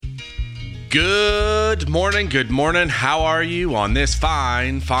Good morning. How are you on this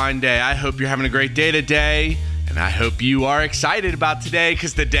fine day? I hope you're having a great day today, and I hope you are excited about today,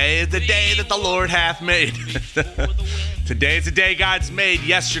 because today is the day that the Lord hath made. Today is the day God's made.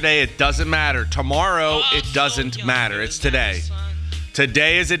 Yesterday, it doesn't matter. Tomorrow, it doesn't matter. It's today.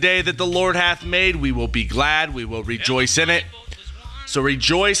 Today is a day that the Lord hath made. We will be glad. We will rejoice in it. So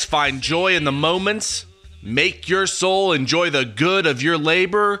rejoice, find joy in the moments. Make your soul enjoy the good of your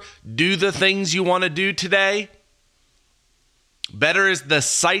labor. Do the things you want to do today. Better is the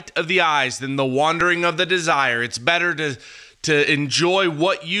sight of the eyes than the wandering of the desire. It's better to enjoy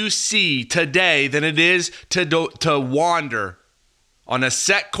what you see today than it is to wander on a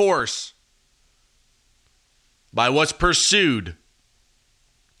set course by what's pursued.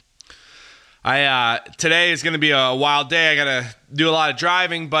 Today is going to be a wild day. I got to do a lot of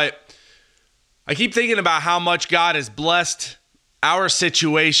driving, but I keep thinking about how much God has blessed our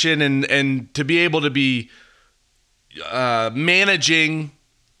situation and to be able to be managing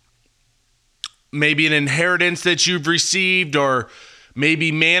maybe an inheritance that you've received, or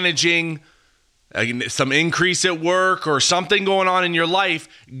maybe managing some increase at work or something going on in your life.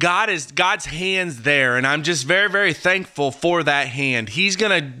 God's hands there, and I'm just very, very thankful for that hand. He's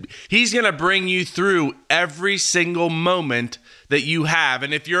gonna bring you through every single moment that you have.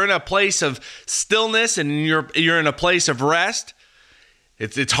 And if you're in a place of stillness and you're in a place of rest,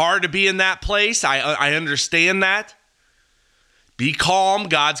 it's hard to be in that place. I understand that. Be calm.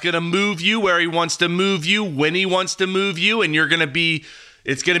 God's going to move you where he wants to move you, when he wants to move you, and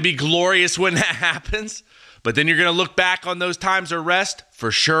it's going to be glorious when that happens. But then you're going to look back on those times of rest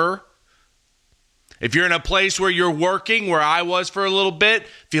for sure. If you're in a place where you're working, where I was for a little bit,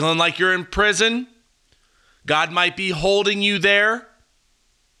 feeling like you're in prison, God might be holding you there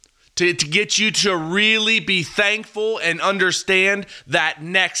to get you to really be thankful and understand that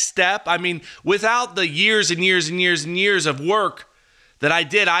next step. I mean, without the years and years and years and years of work that I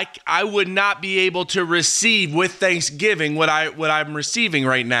did, I would not be able to receive with thanksgiving what I'm receiving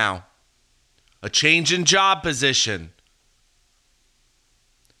right now. A change in job position.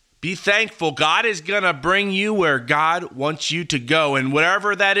 Be thankful. God is going to bring you where God wants you to go. And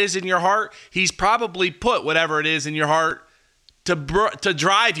whatever that is in your heart, he's probably put whatever it is in your heart to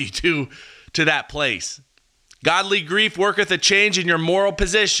drive you to that place. Godly grief worketh a change in your moral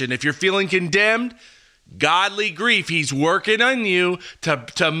position. If you're feeling condemned, godly grief, he's working on you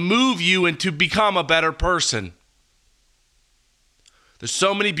to move you and to become a better person. There's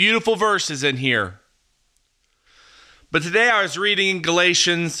so many beautiful verses in here. But today I was reading in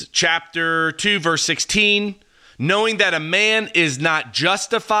Galatians chapter 2, verse 16, knowing that a man is not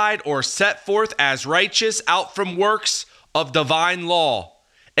justified or set forth as righteous out from works of divine law,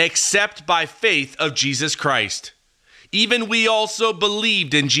 except by faith of Jesus Christ. Even we also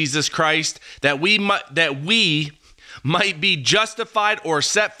believed in Jesus Christ, that we might be justified or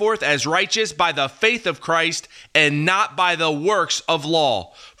set forth as righteous by the faith of Christ, and not by the works of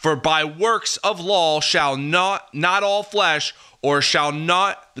law. For by works of law shall not all flesh, or shall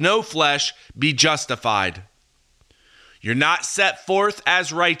no flesh be justified. You're not set forth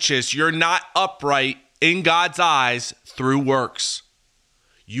as righteous. You're not upright in God's eyes through works.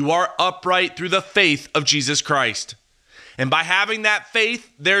 You are upright through the faith of Jesus Christ. And by having that faith,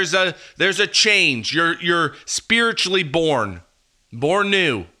 there's a change. You're spiritually born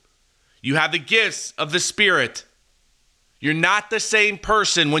new. You have the gifts of the Spirit. You're not the same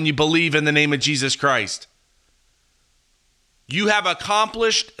person when you believe in the name of Jesus Christ. You have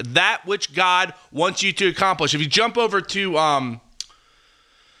accomplished that which God wants you to accomplish. If you jump over to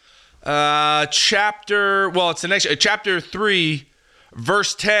chapter 3,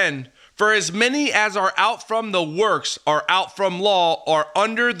 verse 10, for as many as are out from the works, are out from law, are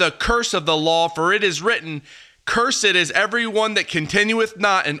under the curse of the law, for it is written, cursed is every one that continueth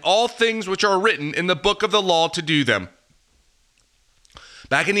not in all things which are written in the book of the law to do them.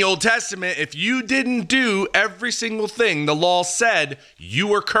 Back in the Old Testament, if you didn't do every single thing the law said, you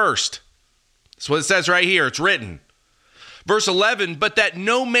were cursed. That's what it says right here. It's written. Verse 11, but that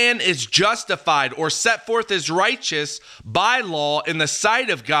no man is justified or set forth as righteous by law in the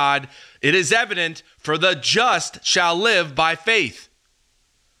sight of God, it is evident, for the just shall live by faith.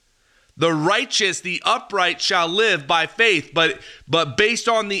 The righteous, the upright shall live by faith, but based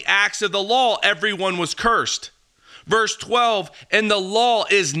on the acts of the law, everyone was cursed. Verse 12, and the law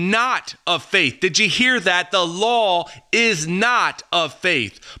is not of faith. Did you hear that? The law is not of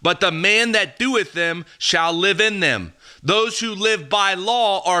faith, but the man that doeth them shall live in them. Those who live by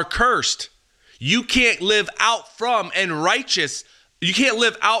law are cursed. You can't live out from and righteous You can't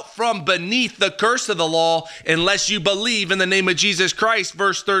live out from beneath the curse of the law unless you believe in the name of Jesus Christ.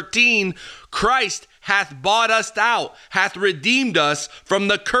 Verse 13, Christ hath bought us out, hath redeemed us from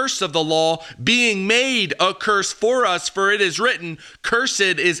the curse of the law, being made a curse for us, for it is written, cursed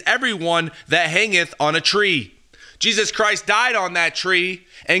is everyone that hangeth on a tree. Jesus Christ died on that tree,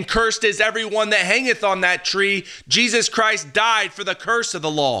 and cursed is everyone that hangeth on that tree. Jesus Christ died for the curse of the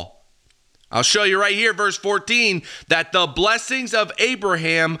law. I'll show you right here, verse 14, that the blessings of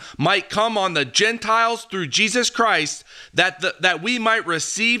Abraham might come on the Gentiles through Jesus Christ, that we might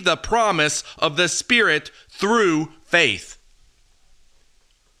receive the promise of the Spirit through faith.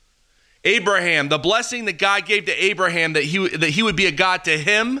 Abraham, the blessing that God gave to Abraham, that he would be a God to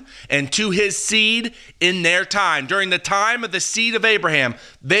him and to his seed in their time. During the time of the seed of Abraham,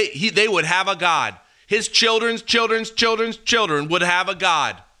 they would have a God. His children's children would have a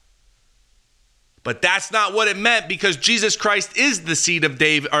God. But that's not what it meant, because Jesus Christ is the seed of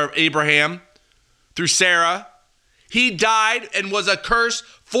Abraham through Sarah. He died and was a curse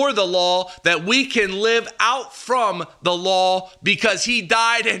for the law, that we can live out from the law because he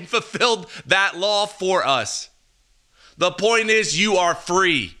died and fulfilled that law for us. The point is, you are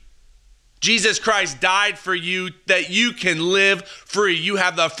free. Jesus Christ died for you that you can live free. You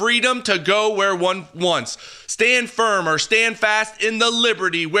have the freedom to go where one wants. Stand firm or stand fast in the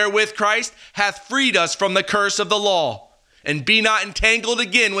liberty wherewith Christ hath freed us from the curse of the law. And be not entangled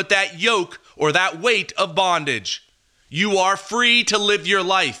again with that yoke or that weight of bondage. You are free to live your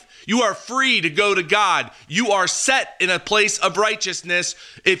life. You are free to go to God. You are set in a place of righteousness.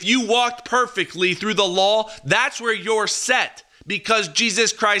 If you walked perfectly through the law, that's where you're set, because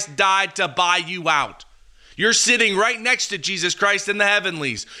Jesus Christ died to buy you out. You're sitting right next to Jesus Christ in the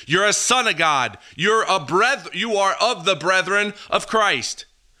heavenlies. You're a son of God. You are of the brethren of Christ.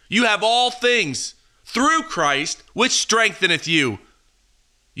 You have all things through Christ, which strengtheneth you.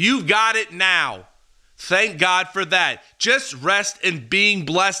 You've got it now. Thank God for that. Just rest in being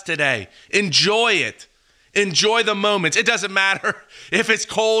blessed today. Enjoy it. Enjoy the moments. It doesn't matter if it's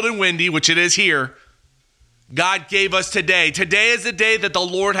cold and windy, which it is here. God gave us today. Today is the day that the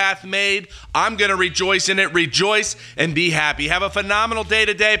Lord hath made. I'm going to rejoice in it. Rejoice and be happy. Have a phenomenal day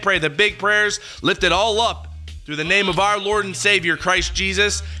today. Pray the big prayers. Lift it all up through the name of our Lord and Savior, Christ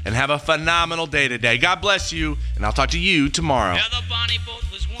Jesus. And have a phenomenal day today. God bless you. And I'll talk to you tomorrow. Yeah, the bonnie boat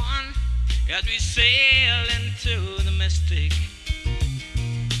was one as we sail into the mystic.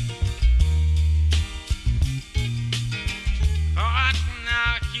 Oh, I can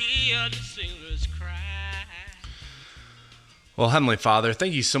now hear the sailors cry. Well, Heavenly Father,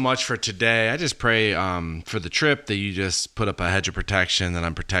 thank you so much for today. I just pray for the trip that you just put up a hedge of protection, that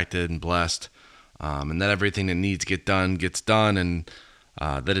I'm protected and blessed, and that everything that needs to get done gets done, and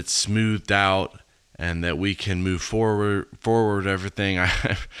that it's smoothed out, and that we can move forward everything.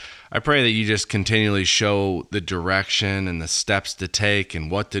 I pray that you just continually show the direction and the steps to take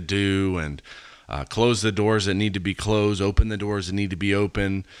and what to do, and close the doors that need to be closed, open the doors that need to be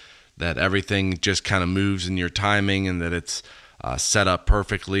open, that everything just kind of moves in your timing, and that it's set up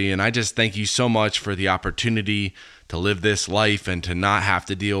perfectly. And I just thank you so much for the opportunity to live this life and to not have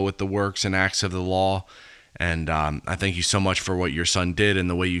to deal with the works and acts of the law. And I thank you so much for what your son did and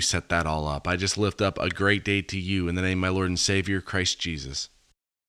the way you set that all up. I just lift up a great day to you in the name of my Lord and Savior, Christ Jesus.